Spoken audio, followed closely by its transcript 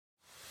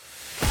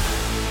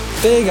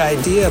big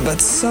idea, but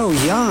so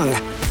young.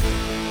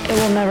 It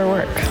will never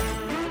work.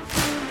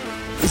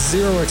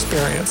 Zero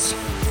experience.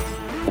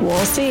 We'll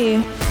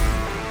see.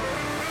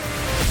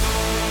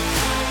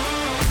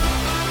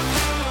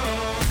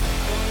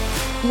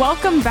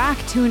 Welcome back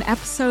to an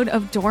episode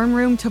of Dorm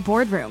Room to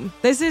Boardroom.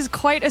 This is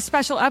quite a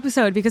special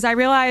episode because I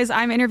realize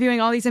I'm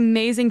interviewing all these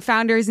amazing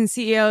founders and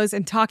CEOs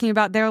and talking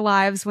about their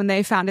lives when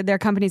they founded their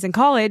companies in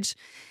college,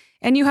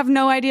 and you have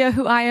no idea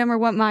who I am or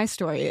what my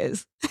story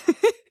is.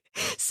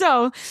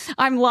 So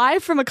I'm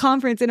live from a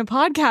conference in a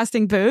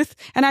podcasting booth,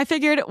 and I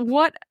figured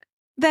what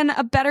then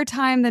a better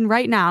time than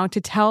right now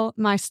to tell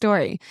my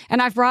story.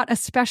 And I've brought a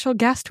special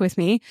guest with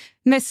me,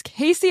 Miss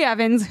Casey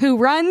Evans, who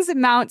runs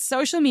Mount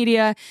social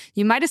media.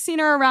 You might have seen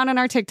her around on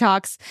our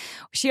TikToks.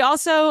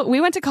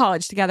 We went to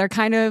college together,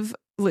 kind of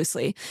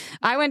loosely.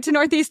 I went to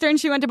Northeastern.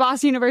 She went to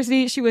Boston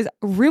University. She was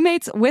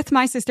roommates with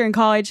my sister in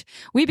college.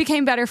 We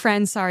became better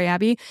friends. Sorry,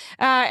 Abby.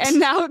 And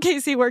now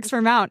Casey works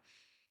for Mount.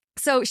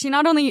 So she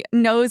not only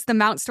knows the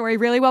Mount story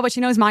really well, but she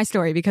knows my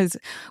story because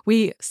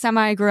we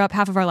grew up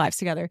half of our lives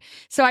together.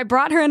 So I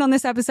brought her in on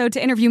this episode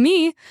to interview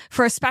me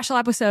for a special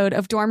episode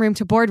of Dorm Room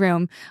to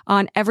Boardroom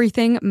on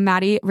everything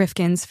Madi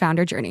Rifkin's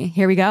founder journey.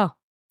 Here we go.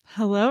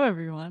 Hello,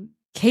 everyone.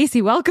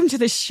 Casey, welcome to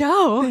the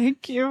show.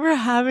 Thank you for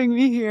having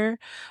me here.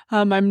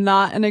 I'm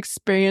not an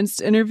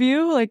experienced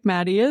interview like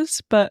Madi is,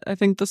 but I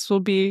think this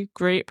will be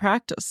great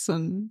practice,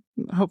 and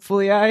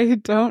hopefully I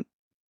don't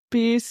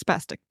be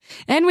spastic.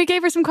 And we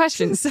gave her some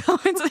questions, so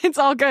it's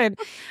all good.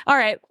 All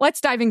right, let's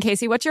dive in,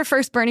 Casey. What's your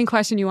first burning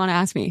question you want to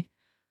ask me?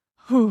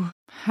 How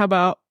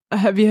about a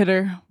heavy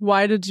hitter?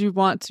 Why did you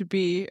want to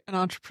be an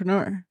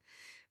entrepreneur?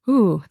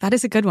 Ooh, that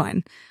is a good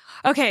one.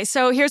 Okay,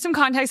 so here's some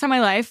context on my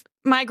life.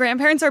 My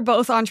grandparents are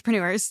both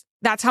entrepreneurs.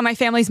 That's how my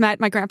family's met.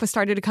 My grandpa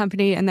started a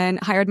company and then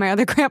hired my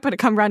other grandpa to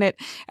come run it.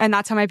 And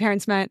that's how my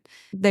parents met.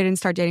 They didn't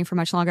start dating for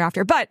much longer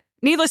after. But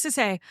needless to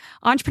say,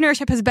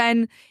 entrepreneurship has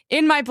been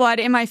in my blood,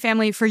 in my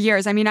family for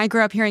years. I mean, I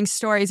grew up hearing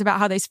stories about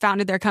how they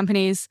founded their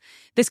companies.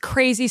 This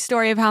crazy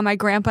story of how my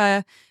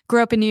grandpa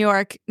grew up in New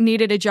York,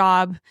 needed a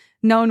job.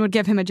 No one would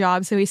give him a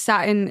job. So he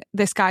sat in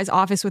this guy's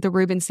office with a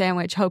Reuben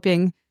sandwich,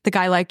 hoping the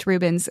guy liked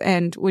Reubens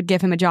and would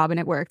give him a job, and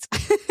it worked.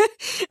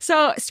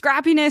 So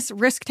scrappiness,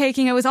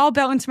 risk-taking, it was all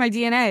built into my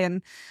DNA.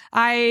 And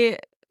I,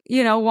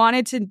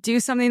 wanted to do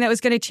something that was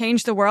going to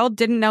change the world.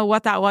 Didn't know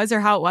what that was or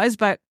how it was,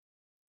 but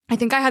I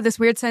think I had this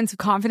weird sense of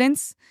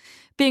confidence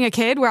being a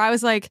kid where I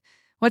was like,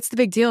 what's the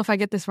big deal if I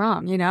get this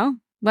wrong?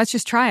 Let's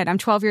just try it. I'm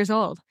 12 years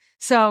old.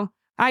 So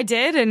I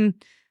did. And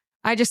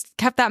I just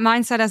kept that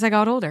mindset as I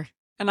got older.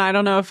 And I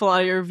don't know if a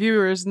lot of your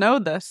viewers know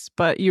this,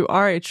 but you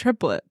are a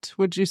triplet.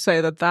 Would you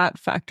say that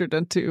factored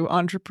into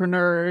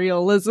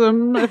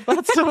entrepreneurialism, if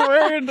that's the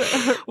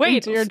word, Wait,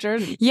 into your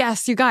journey?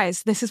 Yes, you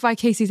guys, this is why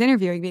Casey's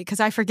interviewing me,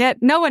 because I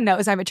forget. No one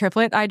knows I'm a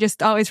triplet. I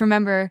just always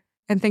remember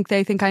and think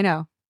they think I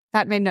know.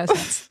 That made no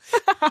sense.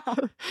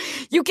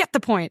 You get the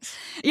point.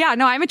 Yeah,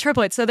 no, I'm a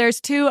triplet. So there's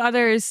two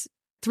others,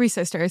 three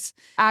sisters,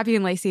 Abby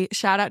and Lacey.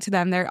 Shout out to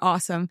them. They're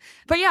awesome.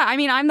 But yeah, I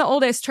mean, I'm the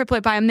oldest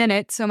triplet by a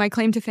minute. So my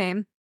claim to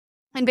fame.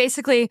 And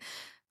basically,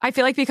 I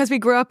feel like because we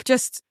grew up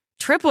just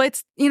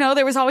triplets,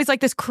 there was always like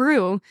this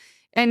crew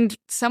and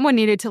someone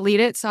needed to lead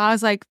it. So I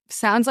was like,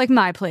 sounds like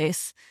my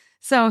place.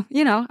 So,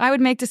 I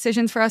would make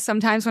decisions for us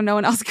sometimes when no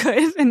one else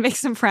could and make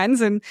some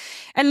friends and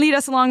lead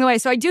us along the way.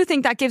 So I do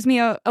think that gives me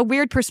a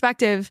weird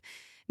perspective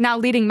now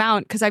leading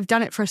Mount because I've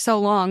done it for so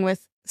long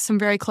with some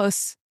very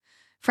close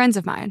friends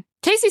of mine.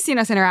 Casey's seen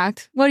us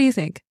interact. What do you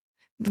think?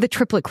 The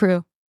triplet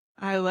crew.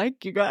 I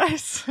like you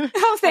guys.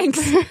 Oh, thanks.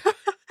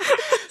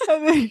 I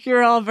think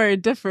you're all very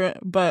different,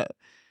 but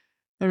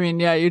I mean,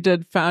 yeah, you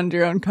did found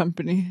your own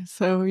company.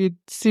 So you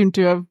seem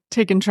to have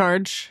taken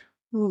charge,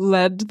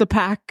 led the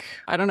pack.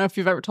 I don't know if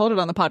you've ever told it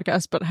on the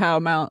podcast, but how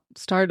Mount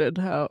started.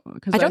 I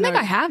don't think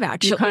I have,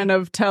 actually. You kind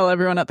of tell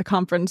everyone at the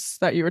conference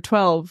that you were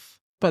 12,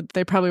 but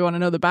they probably want to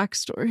know the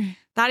backstory.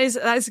 That is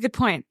a good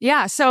point.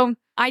 Yeah. So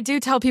I do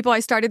tell people I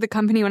started the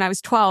company when I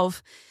was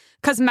 12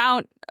 because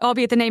Mount,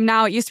 albeit the name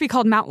now, it used to be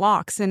called Mount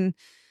Locks. And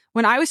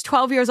when I was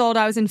 12 years old,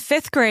 I was in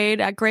 5th grade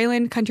at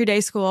Grayland Country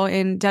Day School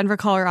in Denver,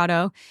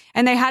 Colorado.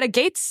 And they had a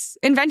Gates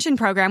invention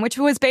program, which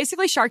was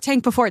basically Shark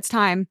Tank before its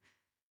time.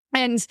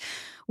 And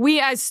we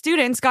as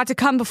students got to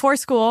come before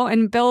school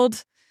and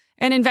build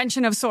an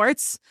invention of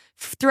sorts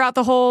throughout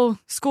the whole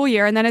school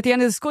year. And then at the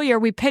end of the school year,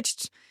 we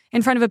pitched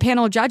in front of a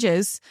panel of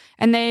judges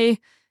and they,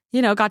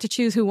 got to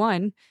choose who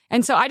won.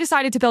 And so I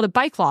decided to build a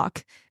bike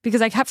lock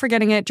because I kept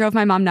forgetting it, drove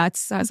my mom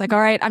nuts. I was like, all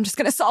right, I'm just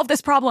going to solve this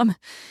problem.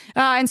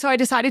 And so I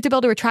decided to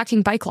build a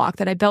retracting bike lock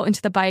that I built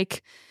into the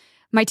bike.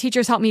 My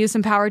teachers helped me use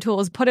some power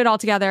tools, put it all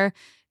together,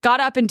 got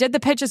up and did the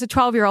pitch as a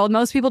 12-year-old.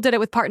 Most people did it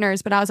with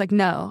partners, but I was like,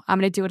 no, I'm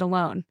going to do it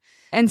alone.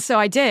 And so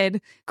I did.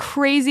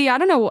 Crazy. I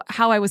don't know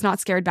how I was not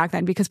scared back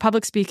then because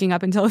public speaking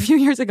up until a few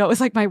years ago was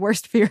like my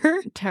worst fear.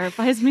 It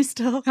terrifies me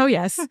still. Oh,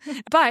 yes.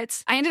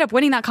 But I ended up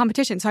winning that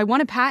competition. So I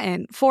won a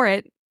patent for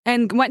it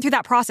and went through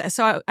that process.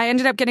 So I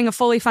ended up getting a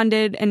fully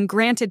funded and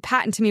granted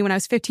patent to me when I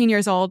was 15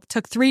 years old.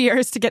 Took 3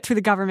 years to get through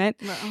the government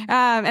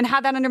and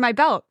had that under my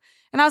belt.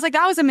 And I was like,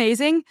 that was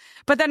amazing.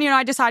 But then,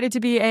 I decided to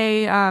be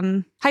a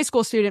high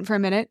school student for a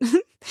minute,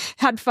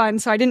 had fun.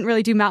 So I didn't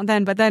really do Mount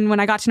then. But then when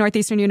I got to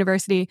Northeastern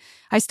University,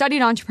 I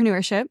studied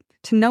entrepreneurship,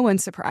 to no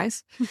one's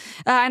surprise.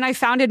 And I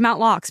founded Mount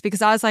Locks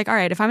because I was like, all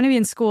right, if I'm going to be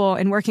in school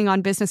and working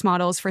on business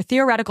models for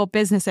theoretical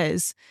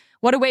businesses,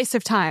 what a waste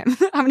of time.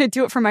 I'm going to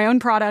do it for my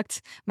own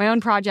product, my own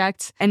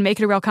project, and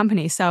make it a real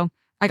company. So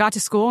I got to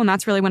school, and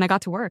that's really when I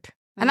got to work.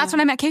 And that's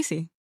when I met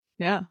Casey.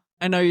 Yeah.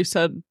 I know you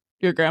said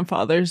your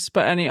grandfathers,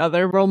 but any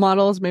other role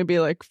models, maybe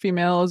like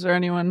females or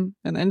anyone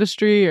in the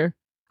industry or?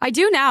 I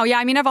do now. Yeah.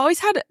 I mean, I've always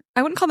had,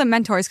 I wouldn't call them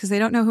mentors because they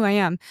don't know who I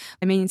am.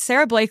 I mean,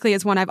 Sarah Blakely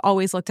is one I've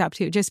always looked up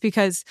to just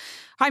because,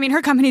 I mean,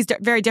 her company is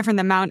very different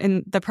than Mount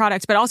in the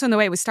products, but also in the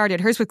way it was started.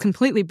 Hers was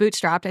completely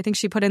bootstrapped. I think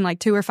she put in like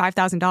 $2,000 or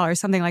 $5,000,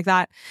 something like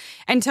that,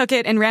 and took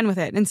it and ran with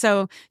it. And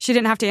so she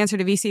didn't have to answer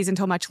to VCs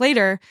until much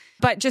later,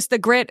 but just the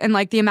grit and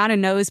like the amount of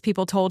no's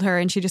people told her,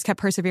 and she just kept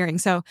persevering.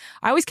 So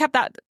I always kept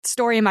that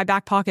story in my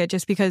back pocket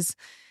just because,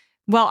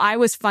 while I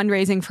was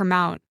fundraising for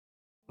Mount,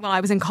 while I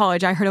was in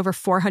college, I heard over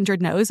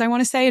 400 no's, I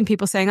want to say, and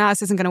people saying,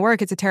 this isn't going to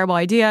work. It's a terrible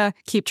idea.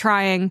 Keep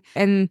trying.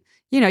 And,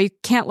 you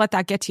can't let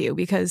that get to you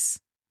because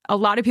a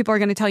lot of people are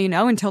going to tell you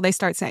no until they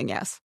start saying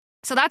yes.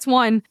 So that's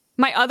one.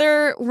 My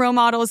other role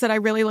models that I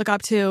really look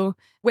up to,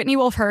 Whitney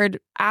Wolfe Herd,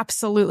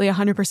 absolutely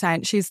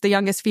 100%. She's the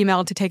youngest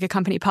female to take a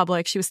company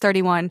public. She was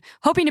 31,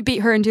 hoping to beat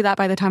her and do that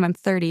by the time I'm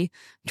 30,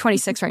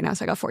 26 right now.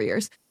 So I got 4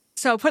 years.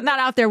 So putting that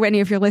out there, Whitney,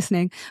 if you're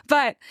listening.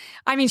 But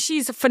I mean,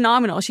 she's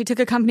phenomenal. She took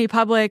a company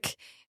public,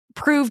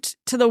 proved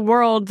to the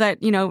world that,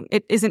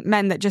 it isn't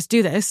men that just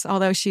do this,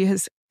 although she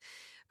has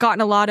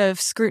gotten a lot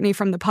of scrutiny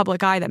from the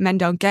public eye that men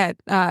don't get.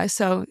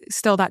 So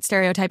still that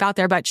stereotype out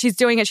there, but she's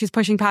doing it. She's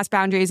pushing past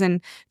boundaries,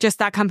 and just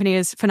that company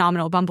is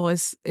phenomenal. Bumble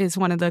is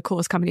one of the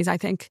coolest companies, I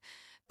think,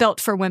 built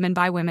for women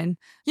by women.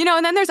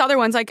 And then there's other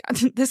ones, like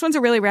this one's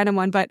a really random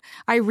one, but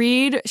I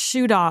read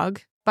Shoe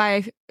Dog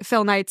by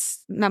Phil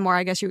Knight's memoir,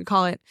 I guess you would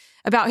call it,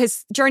 about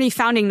his journey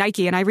founding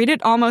Nike. And I read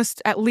it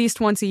almost at least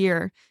once a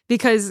year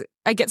because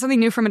I get something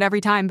new from it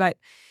every time. But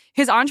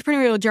his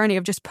entrepreneurial journey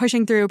of just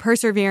pushing through,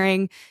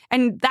 persevering,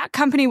 and that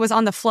company was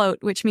on the float,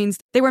 which means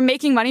they were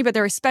making money, but they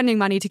were spending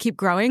money to keep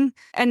growing.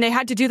 And they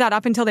had to do that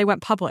up until they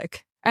went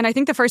public. And I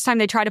think the first time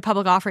they tried a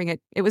public offering,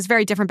 it was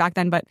very different back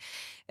then, but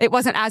it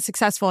wasn't as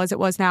successful as it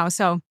was now.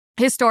 So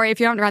his story, if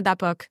you haven't read that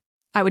book,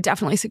 I would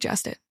definitely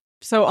suggest it.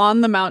 So on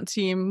the Mount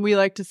team, we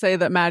like to say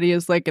that Madi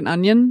is like an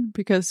onion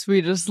because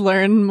we just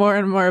learn more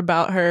and more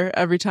about her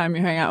every time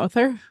you hang out with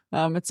her.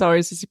 It's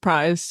always a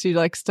surprise. She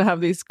likes to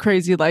have these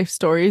crazy life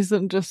stories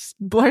and just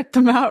blurt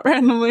them out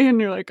randomly. And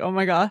you're like, oh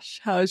my gosh,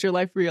 how is your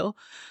life real?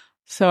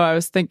 So I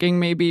was thinking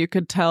maybe you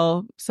could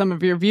tell some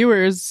of your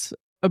viewers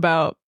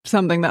about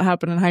something that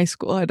happened in high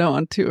school. I don't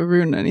want to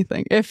ruin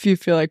anything if you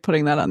feel like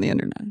putting that on the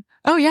internet.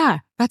 Oh, yeah.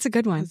 That's a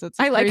good one.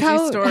 I like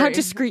how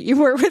discreet you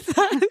were with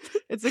that.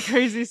 It's a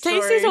crazy story.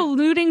 Casey's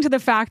alluding to the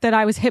fact that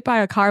I was hit by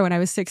a car when I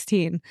was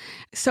 16.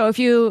 So if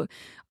you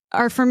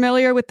are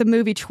familiar with the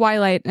movie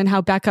Twilight and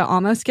how Becca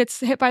almost gets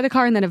hit by the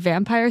car and then a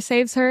vampire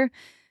saves her,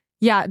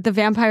 yeah, the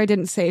vampire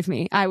didn't save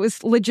me. I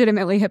was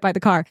legitimately hit by the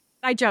car.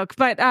 I joke.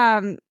 But,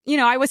 I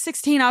was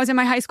 16. I was in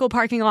my high school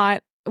parking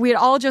lot. We had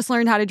all just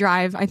learned how to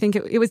drive. I think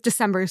it was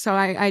December. So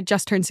I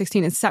just turned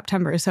 16 in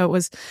September. So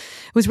it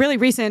was really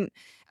recent.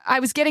 I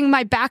was getting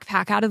my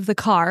backpack out of the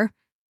car,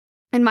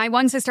 and my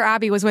one sister,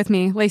 Abby, was with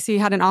me. Lacey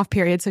had an off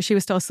period, so she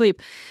was still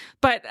asleep.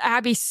 But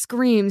Abby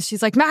screams.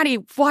 She's like, Maddie,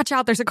 watch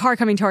out. There's a car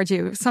coming towards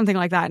you, something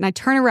like that. And I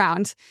turn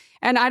around,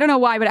 and I don't know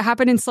why, but it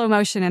happened in slow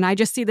motion, and I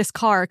just see this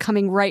car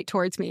coming right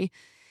towards me.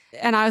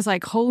 And I was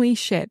like, holy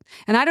shit.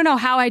 And I don't know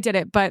how I did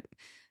it,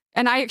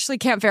 and I actually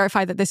can't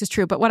verify that this is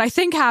true, but what I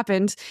think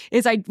happened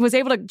is I was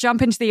able to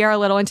jump into the air a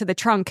little into the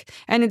trunk,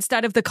 and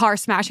instead of the car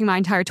smashing my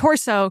entire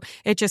torso,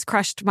 it just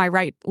crushed my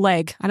right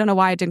leg. I don't know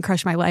why it didn't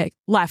crush my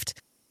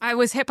left. I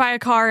was hit by a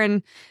car,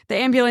 and the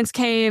ambulance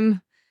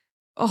came.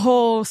 A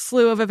whole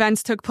slew of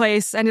events took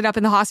place, ended up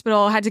in the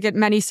hospital, had to get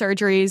many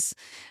surgeries.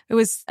 It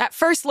was at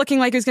first looking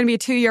like it was going to be a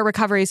 2-year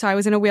recovery, so I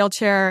was in a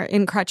wheelchair,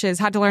 in crutches,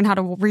 had to learn how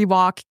to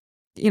rewalk.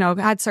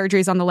 Had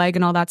surgeries on the leg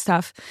and all that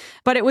stuff.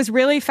 But it was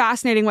really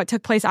fascinating what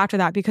took place after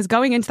that, because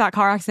going into that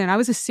car accident, I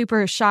was a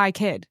super shy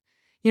kid.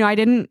 I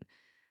didn't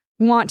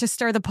want to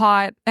stir the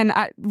pot. And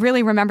I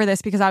really remember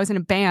this because I was in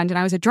a band and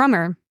I was a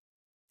drummer.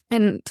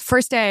 And the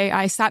first day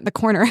I sat in the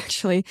corner,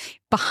 actually,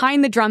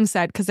 behind the drum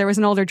set, because there was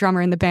an older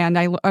drummer in the band.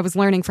 I was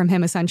learning from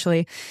him,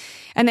 essentially.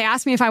 And they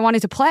asked me if I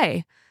wanted to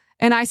play.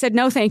 And I said,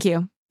 no, thank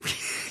you.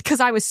 Because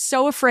I was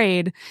so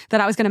afraid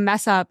that I was going to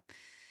mess up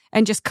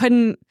and just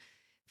couldn't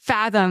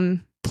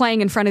fathom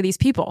playing in front of these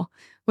people,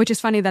 which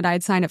is funny that I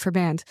had signed up for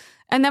band.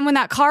 And then when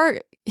that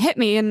car hit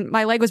me and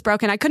my leg was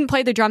broken, I couldn't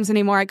play the drums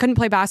anymore. I couldn't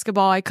play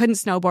basketball. I couldn't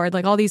snowboard,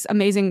 like all these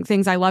amazing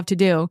things I love to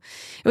do.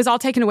 It was all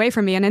taken away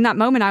from me. And in that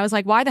moment, I was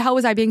like, why the hell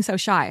was I being so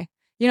shy?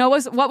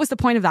 What was the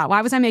point of that?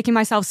 Why was I making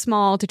myself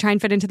small to try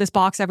and fit into this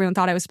box everyone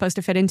thought I was supposed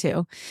to fit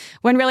into?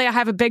 When really I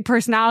have a big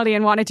personality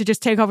and wanted to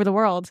just take over the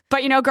world.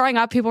 But, growing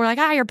up, people were like,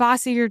 you're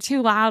bossy, you're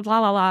too loud, la,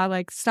 la, la,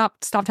 like stop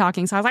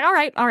talking. So I was like,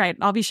 all right,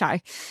 I'll be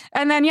shy.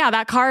 And then,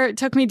 that car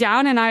took me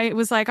down and I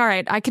was like, all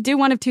right, I could do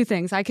one of two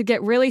things. I could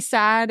get really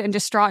sad and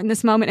distraught in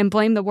this moment and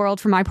blame the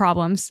world for my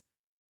problems.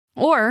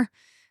 Or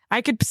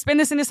I could spin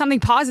this into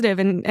something positive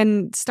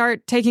and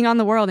start taking on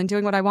the world and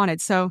doing what I wanted.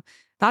 So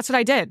that's what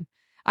I did.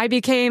 I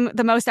became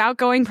the most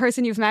outgoing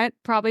person you've met,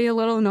 probably a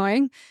little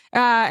annoying.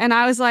 And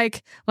I was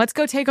like, let's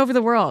go take over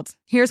the world.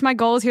 Here's my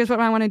goals. Here's what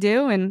I want to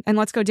do. And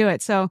let's go do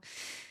it. So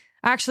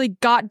I actually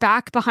got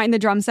back behind the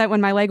drum set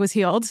when my leg was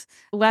healed,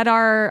 led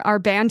our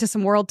band to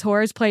some world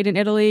tours, played in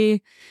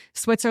Italy,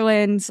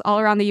 Switzerland, all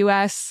around the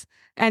US,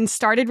 and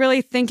started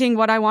really thinking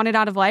what I wanted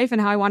out of life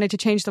and how I wanted to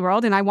change the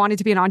world. And I wanted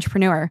to be an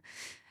entrepreneur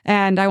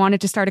and I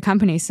wanted to start a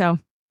company. So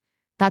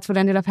that's what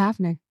ended up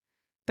happening.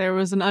 There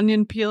was an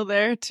onion peel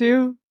there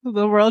too.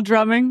 The world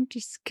drumming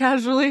just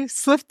casually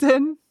slipped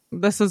in.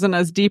 This isn't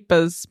as deep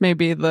as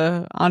maybe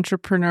the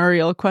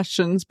entrepreneurial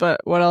questions,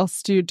 but what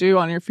else do you do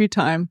on your free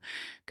time?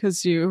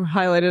 Because you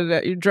highlighted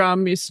it. You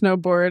drum, you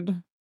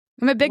snowboard.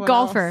 I'm a big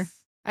golfer. Else?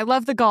 I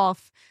love the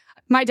golf.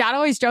 My dad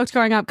always joked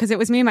growing up because it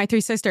was me and my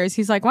 3 sisters.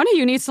 He's like, one of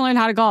you needs to learn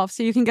how to golf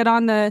so you can get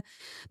on the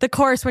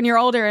course when you're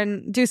older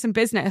and do some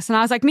business. And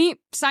I was like, me,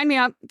 sign me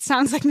up.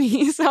 Sounds like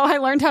me. So I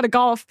learned how to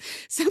golf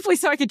simply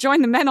so I could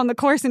join the men on the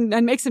course and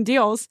make some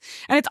deals.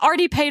 And it's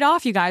already paid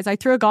off, you guys. I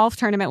threw a golf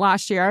tournament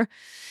last year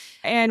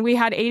and we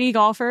had 80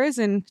 golfers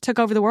and took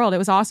over the world. It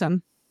was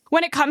awesome.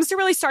 When it comes to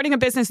really starting a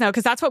business now,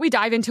 because that's what we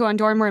dive into on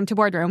Dorm Room to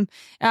Boardroom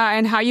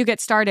and how you get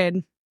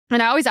started.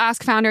 And I always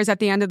ask founders at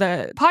the end of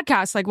the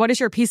podcast, like, what is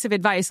your piece of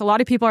advice? A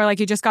lot of people are like,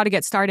 you just got to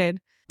get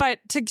started. But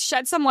to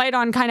shed some light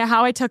on kind of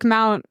how I took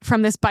Mount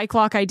from this bike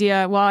lock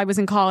idea while I was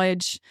in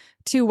college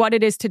to what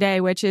it is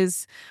today, which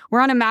is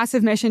we're on a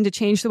massive mission to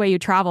change the way you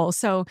travel.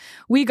 So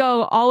we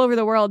go all over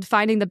the world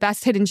finding the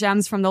best hidden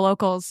gems from the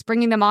locals,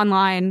 bringing them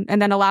online,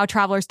 and then allow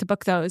travelers to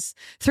book those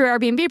through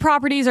Airbnb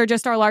properties or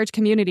just our large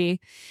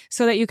community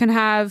so that you can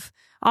have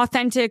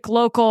authentic,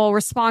 local,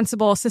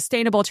 responsible,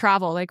 sustainable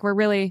travel. Like we're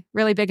really,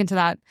 really big into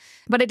that.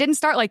 But it didn't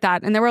start like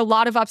that. And there were a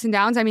lot of ups and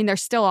downs. I mean, there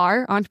still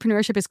are.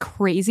 Entrepreneurship is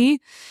crazy.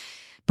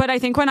 But I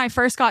think when I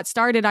first got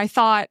started, I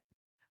thought,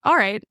 all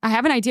right, I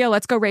have an idea.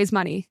 Let's go raise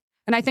money.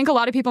 And I think a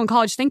lot of people in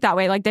college think that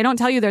way. Like they don't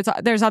tell you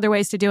there's other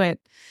ways to do it.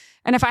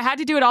 And if I had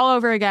to do it all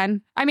over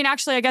again, I mean,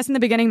 actually, I guess in the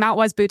beginning, Mount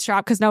was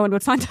bootstrapped because no one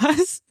would fund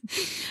us.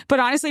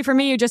 But honestly, for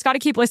me, you just got to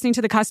keep listening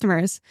to the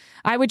customers.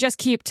 I would just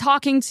keep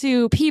talking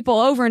to people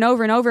over and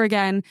over and over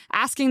again,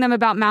 asking them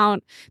about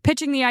Mount,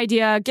 pitching the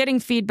idea, getting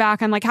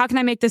feedback. I'm like, how can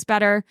I make this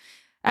better?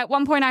 At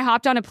one point, I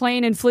hopped on a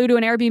plane and flew to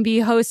an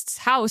Airbnb host's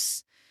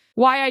house.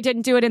 Why I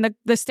didn't do it in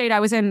the state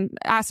I was in,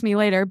 ask me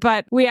later.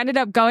 But we ended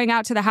up going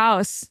out to the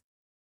house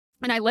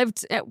and I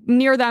lived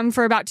near them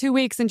for about 2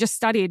 weeks and just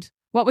studied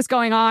what was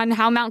going on,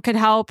 how Mount could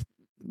help,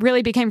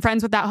 really became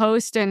friends with that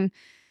host. And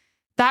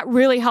that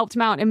really helped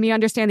Mount and me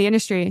understand the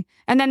industry.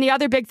 And then the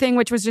other big thing,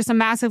 which was just a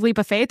massive leap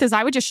of faith, is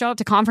I would just show up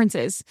to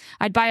conferences.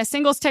 I'd buy a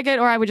singles ticket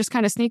or I would just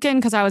kind of sneak in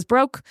because I was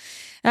broke.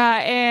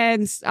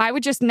 And I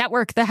would just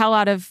network the hell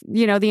out of,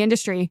 the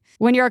industry.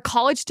 When you're a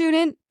college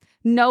student,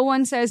 no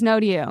one says no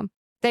to you.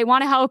 They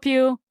want to help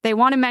you. They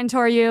want to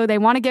mentor you. They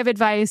want to give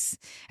advice.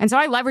 And so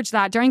I leveraged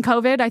that. During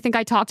COVID, I think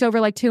I talked to over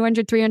like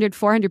 200, 300,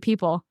 400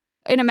 people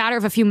in a matter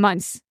of a few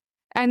months.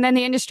 And then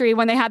the industry,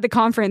 when they had the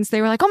conference,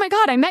 they were like, oh my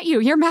God, I met you.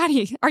 You're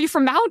Madi. Are you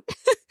from Mount?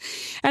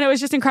 And it was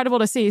just incredible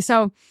to see.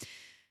 So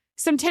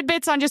some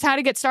tidbits on just how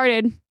to get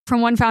started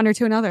from one founder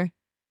to another.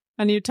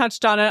 And you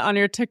touched on it on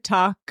your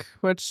TikTok,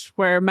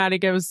 where Madi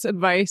gives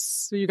advice.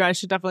 So you guys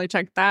should definitely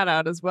check that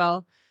out as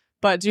well.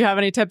 But do you have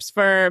any tips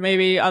for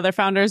maybe other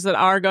founders that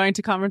are going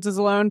to conferences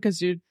alone?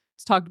 Because you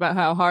talked about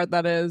how hard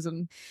that is.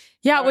 And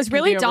yeah, it was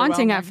really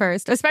daunting at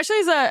first, especially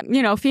as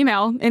a,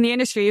 female in the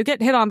industry. You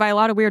get hit on by a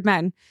lot of weird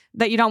men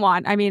that you don't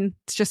want. I mean,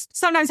 it's just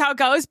sometimes how it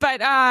goes.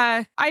 But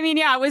I'd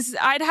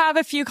have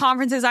a few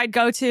conferences I'd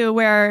go to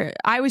where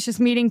I was just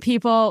meeting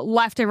people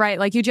left and right.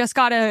 Like you just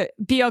got to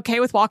be okay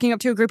with walking up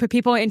to a group of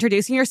people and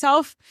introducing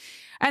yourself.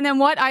 And then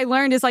what I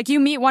learned is like you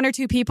meet 1 or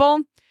 2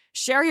 people,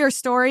 share your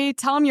story,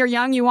 tell them you're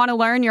young, you want to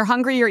learn, you're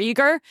hungry, you're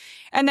eager.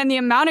 And then the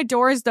amount of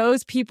doors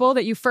those people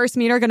that you first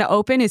meet are going to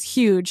open is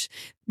huge.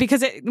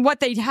 Because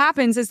what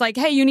happens is like,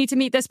 hey, you need to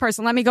meet this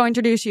person. Let me go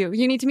introduce you.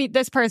 You need to meet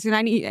this person.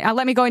 Let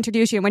me go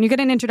introduce you. When you get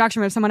an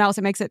introduction with someone else,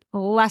 it makes it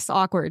less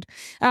awkward.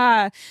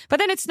 But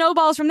then it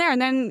snowballs from there.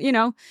 And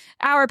then,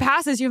 hour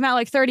passes, you've met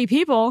like 30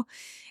 people.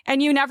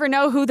 And you never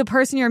know who the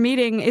person you're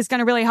meeting is going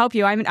to really help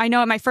you. I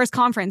know at my first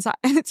conference,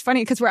 and it's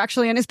funny because we're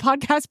actually in his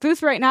podcast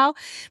booth right now,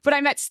 but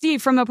I met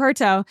Steve from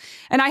Oporto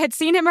and I had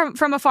seen him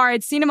from afar.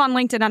 I'd seen him on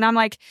LinkedIn and I'm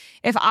like,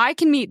 if I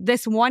can meet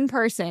this one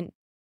person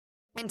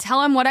and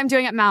tell him what I'm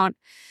doing at Mount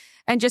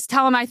and just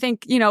tell him I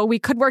think, we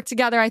could work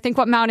together. I think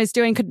what Mount is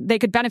doing, they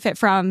could benefit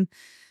from.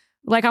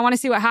 Like, I want to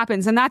see what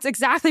happens. And that's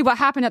exactly what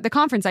happened at the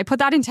conference. I put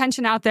that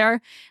intention out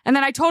there, and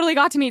then I totally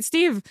got to meet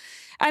Steve.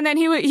 And then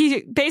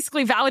he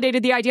basically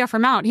validated the idea for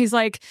Mount. He's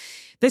like,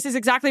 this is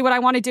exactly what I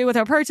want to do with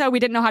Operto. We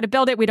didn't know how to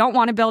build it. We don't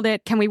want to build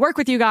it. Can we work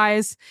with you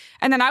guys?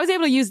 And then I was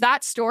able to use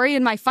that story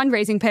in my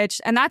fundraising pitch.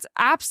 And that's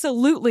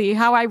absolutely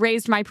how I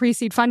raised my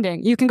pre-seed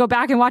funding. You can go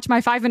back and watch my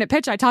 5-minute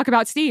pitch. I talk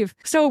about Steve.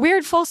 So a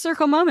weird full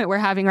circle moment we're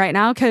having right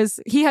now because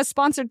he has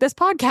sponsored this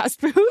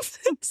podcast booth.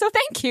 So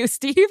thank you,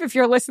 Steve, if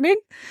you're listening.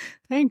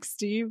 Thanks,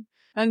 Steve.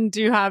 And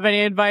do you have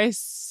any advice,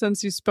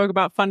 since you spoke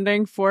about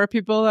funding, for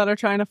people that are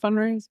trying to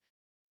fundraise?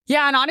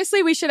 Yeah, and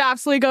honestly, we should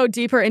absolutely go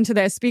deeper into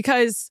this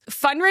because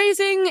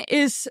fundraising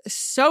is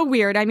so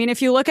weird. I mean,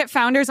 if you look at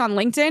founders on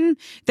LinkedIn,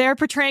 they're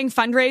portraying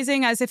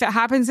fundraising as if it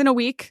happens in a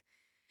week,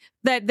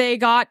 that they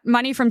got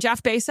money from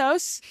Jeff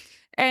Bezos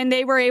and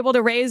they were able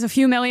to raise a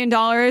few $1 million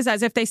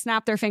as if they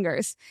snapped their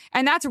fingers.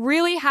 And that's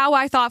really how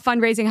I thought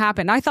fundraising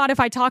happened. I thought if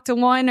I talked to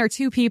 1 or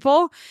 2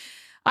 people,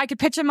 I could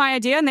pitch them my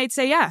idea and they'd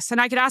say yes. And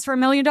I could ask for $1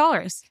 million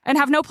and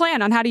have no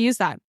plan on how to use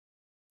that.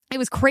 It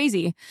was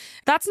crazy.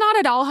 That's not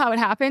at all how it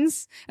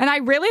happens. And I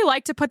really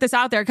like to put this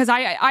out there because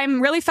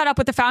I'm really fed up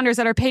with the founders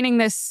that are painting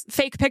this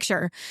fake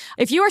picture.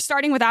 If you are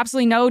starting with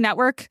absolutely no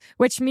network,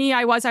 which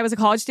I was a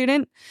college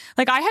student,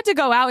 like I had to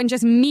go out and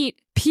just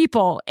meet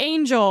people,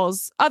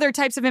 angels, other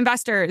types of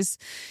investors,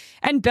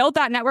 and build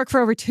that network for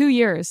over 2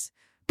 years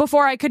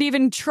before I could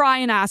even try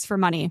and ask for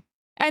money.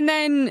 And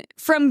then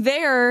from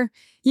there,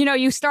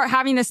 you start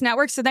having this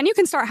network. So then you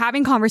can start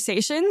having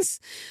conversations.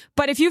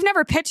 But if you've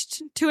never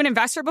pitched to an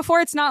investor before,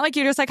 it's not like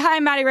you're just like, hi,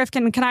 I'm Madi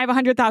Rifkin. Can I have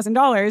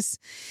 $100,000?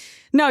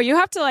 No, you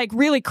have to like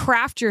really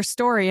craft your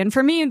story. And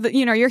for me,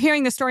 you're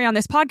hearing the story on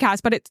this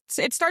podcast, but it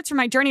starts from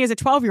my journey as a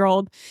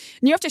 12-year-old.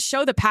 And you have to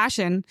show the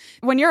passion.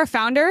 When you're a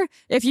founder,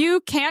 if you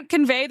can't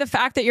convey the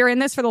fact that you're in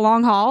this for the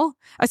long haul,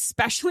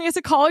 especially as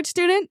a college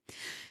student,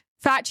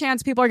 fat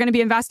chance people are going to be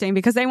investing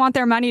because they want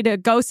their money to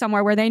go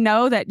somewhere where they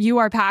know that you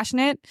are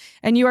passionate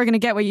and you are going to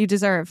get what you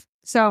deserve.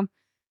 So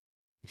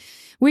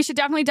we should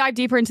definitely dive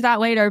deeper into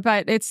that later,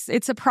 but it's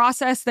a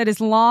process that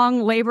is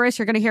long, laborious.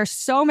 You're going to hear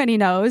so many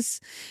no's.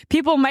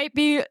 People might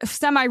be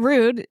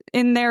semi-rude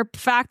in their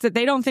fact that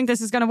they don't think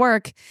this is going to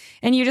work,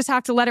 and you just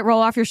have to let it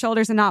roll off your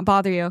shoulders and not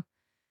bother you.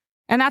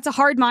 And that's a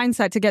hard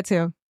mindset to get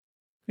to.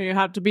 You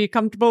have to be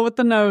comfortable with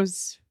the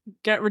no's.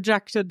 Get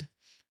rejected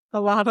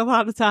a lot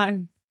of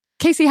time.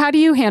 Casey, how do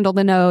you handle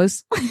the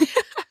no's?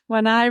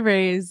 When I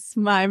raise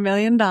my $1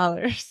 million.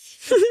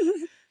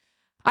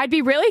 I'd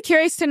be really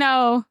curious to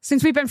know,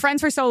 since we've been friends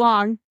for so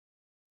long,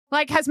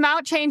 like, has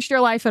Mount changed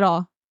your life at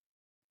all?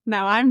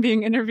 Now I'm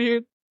being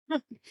interviewed.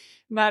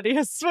 Madi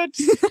has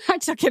switched. I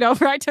took it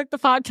over. I took the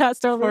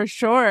podcast over. For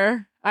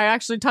sure. I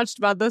actually touched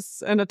about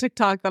this in a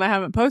TikTok that I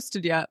haven't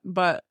posted yet,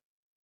 but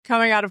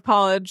coming out of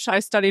college, I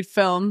studied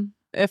film.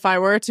 If I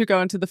were to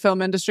go into the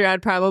film industry,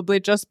 I'd probably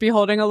just be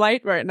holding a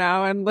light right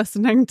now and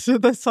listening to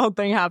this whole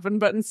thing happen.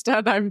 But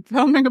instead, I'm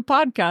filming a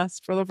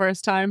podcast for the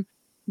first time.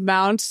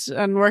 Mount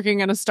and working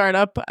in a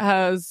startup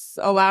has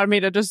allowed me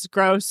to just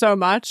grow so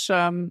much.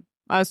 I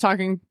was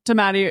talking to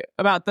Madi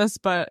about this,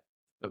 but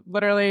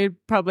literally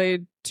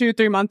probably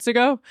 2-3 months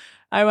ago,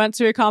 I went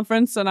to a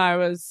conference and I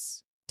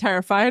was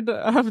terrified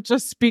of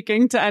just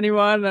speaking to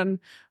anyone, and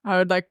I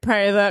would like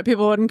pray that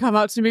people wouldn't come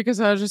up to me because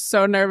I was just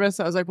so nervous.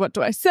 I was like, what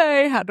do I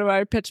say? How do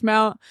I pitch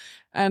Mount?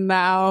 And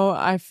now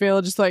I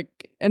feel just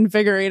like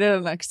invigorated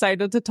and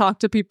excited to talk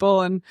to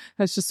people, and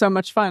it's just so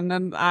much fun.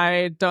 And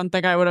I don't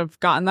think I would have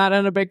gotten that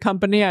in a big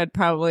company. I'd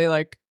probably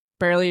like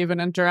barely even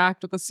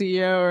interact with the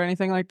CEO or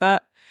anything like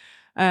that.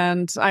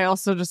 And I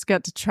also just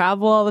get to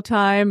travel all the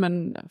time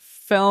and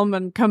film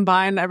and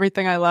combine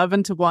everything I love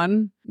into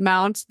one.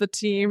 Mount, the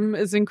team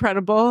is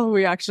incredible.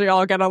 We actually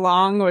all get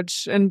along,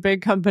 which in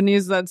big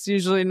companies, that's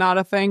usually not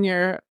a thing.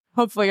 You're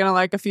hopefully going to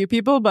like a few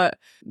people, but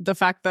the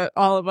fact that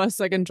all of us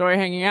like enjoy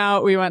hanging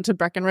out. We went to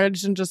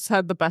Breckenridge and just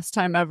had the best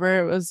time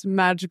ever. It was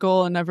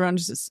magical and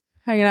everyone's just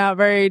hanging out.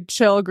 Very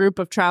chill group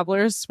of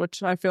travelers,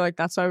 which I feel like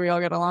that's why we all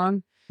get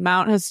along.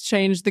 Mount has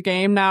changed the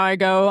game. Now I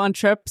go on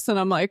trips and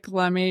I'm like,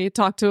 let me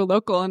talk to a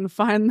local and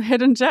find the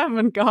hidden gem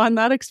and go on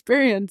that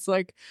experience.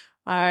 Like,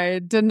 I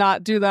did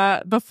not do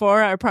that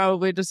before. I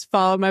probably just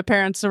followed my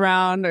parents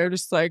around or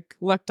just like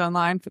looked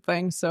online for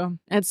things. So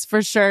it's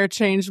for sure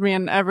changed me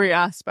in every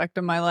aspect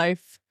of my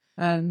life.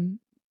 And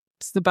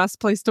it's the best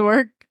place to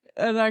work.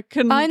 And I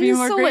couldn't be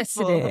more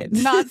grateful.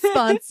 Unsolicited. Not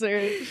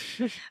sponsored.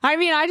 I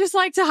mean, I just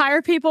like to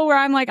hire people where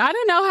I'm like, I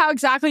don't know how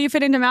exactly you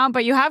fit into Mount,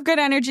 but you have good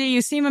energy.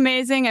 You seem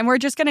amazing. And we're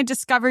just going to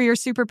discover your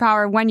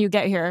superpower when you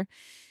get here.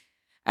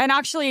 And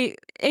actually,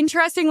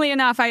 interestingly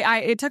enough,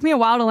 it took me a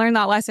while to learn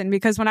that lesson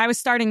because when I was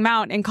starting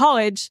Mount in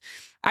college,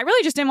 I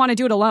really just didn't want to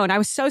do it alone. I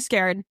was so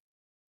scared.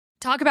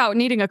 Talk about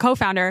needing a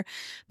co-founder,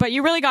 but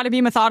you really got to be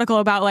methodical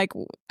about like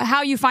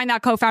how you find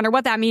that co-founder,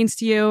 what that means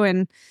to you.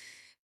 And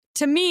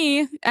to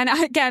me, and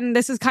again,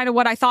 this is kind of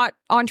what I thought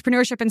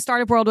entrepreneurship and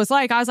startup world was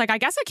like. I was like, I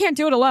guess I can't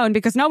do it alone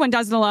because no one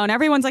does it alone.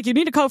 Everyone's like, you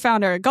need a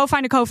co-founder. Go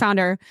find a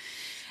co-founder.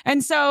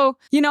 And so,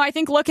 I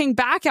think looking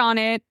back on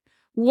it,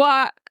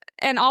 what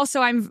And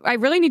also I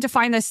really need to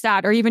find this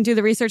stat or even do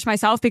the research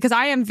myself, because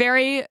I am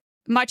very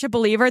much a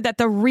believer that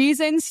the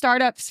reason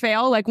startups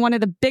fail, like one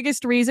of the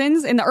biggest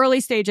reasons in the early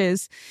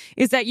stages,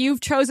 is that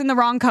you've chosen the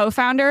wrong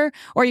co-founder,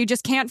 or you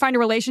just can't find a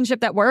relationship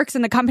that works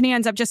and the company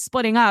ends up just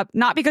splitting up,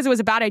 not because it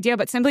was a bad idea,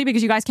 but simply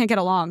because you guys can't get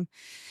along.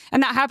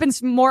 And that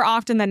happens more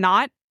often than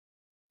not.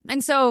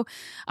 And so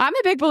I'm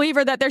a big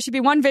believer that there should be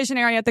one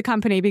visionary at the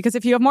company, because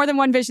if you have more than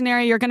one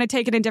visionary, you're going to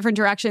take it in different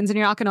directions and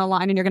you're not going to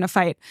align and you're going to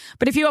fight.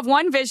 But if you have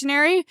one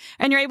visionary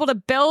and you're able to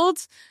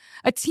build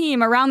a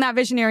team around that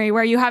visionary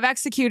where you have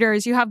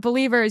executors, you have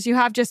believers, you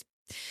have just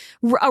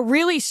a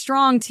really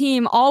strong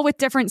team, all with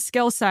different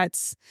skill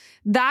sets,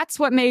 that's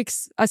what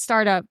makes a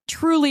startup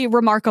truly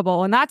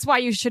remarkable. And that's why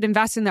you should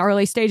invest in the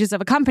early stages of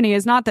a company,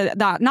 is not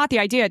the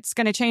idea it's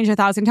going to change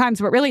 1,000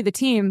 times, but really the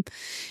team.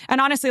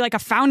 And honestly, like a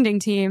founding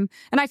team.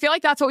 And I feel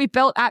like that's what we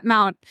built at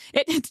Mount.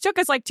 It took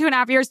us like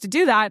 2.5 years to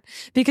do that,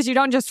 because you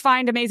don't just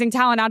find amazing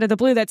talent out of the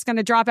blue that's going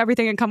to drop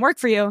everything and come work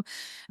for you.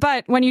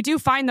 But when you do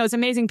find those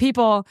amazing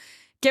people,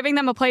 giving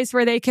them a place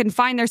where they can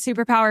find their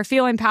superpower,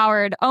 feel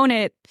empowered, own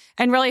it,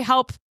 and really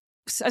help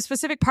a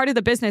specific part of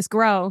the business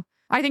grow.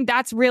 I think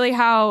that's really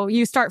how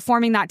you start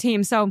forming that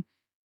team. So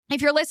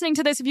if you're listening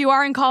to this, if you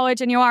are in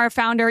college and you are a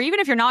founder, even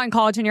if you're not in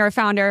college and you're a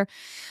founder,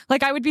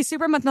 like I would be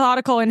super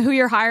methodical in who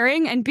you're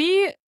hiring and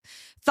be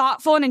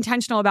thoughtful and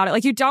intentional about it.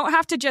 Like you don't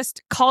have to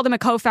just call them a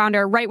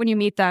co-founder right when you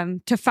meet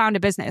them to found a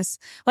business.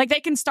 Like they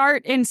can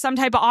start in some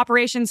type of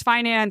operations,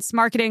 finance,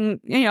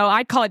 marketing,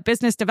 I'd call it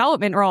business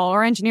development role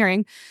or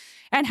engineering,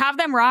 and have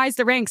them rise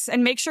the ranks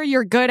and make sure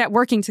you're good at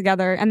working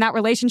together and that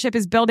relationship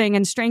is building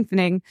and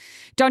strengthening.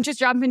 Don't just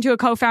jump into a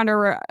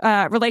co-founder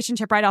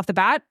relationship right off the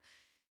bat.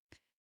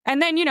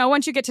 And then,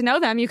 once you get to know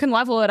them, you can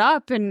level it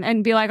up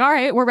and be like, all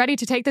right, we're ready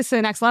to take this to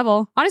the next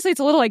level. Honestly, it's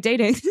a little like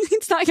dating.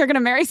 It's not like you're going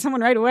to marry someone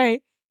right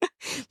away.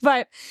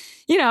 But,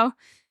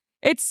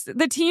 it's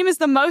the team is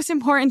the most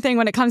important thing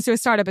when it comes to a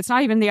startup. It's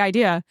not even the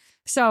idea.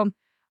 So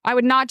I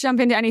would not jump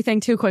into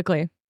anything too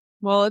quickly.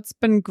 Well, it's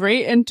been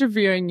great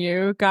interviewing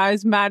you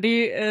guys.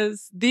 Maddie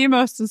is the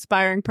most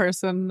inspiring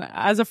person.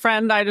 As a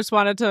friend, I just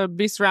wanted to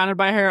be surrounded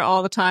by her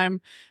all the time,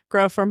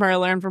 grow from her,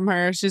 learn from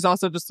her. She's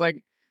also just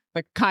like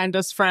the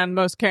kindest friend,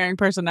 most caring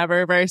person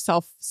ever, very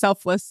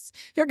selfless.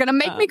 You're going to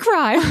make me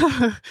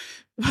cry.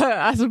 But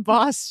as a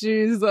boss,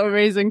 she's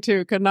amazing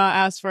too. Could not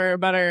ask for a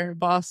better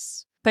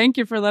boss. Thank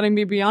you for letting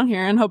me be on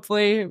here, and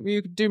hopefully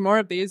you could do more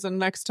of these, and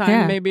next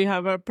time maybe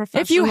have a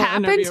professional If you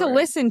happen interviewer. to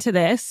listen to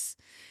this,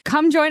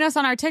 come join us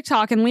on our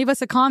TikTok and leave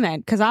us a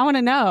comment, because I want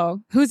to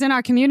know who's in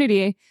our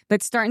community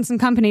that's starting some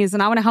companies,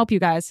 and I want to help you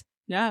guys.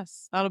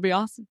 Yes, that'll be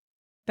awesome.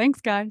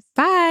 Thanks, guys.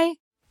 Bye.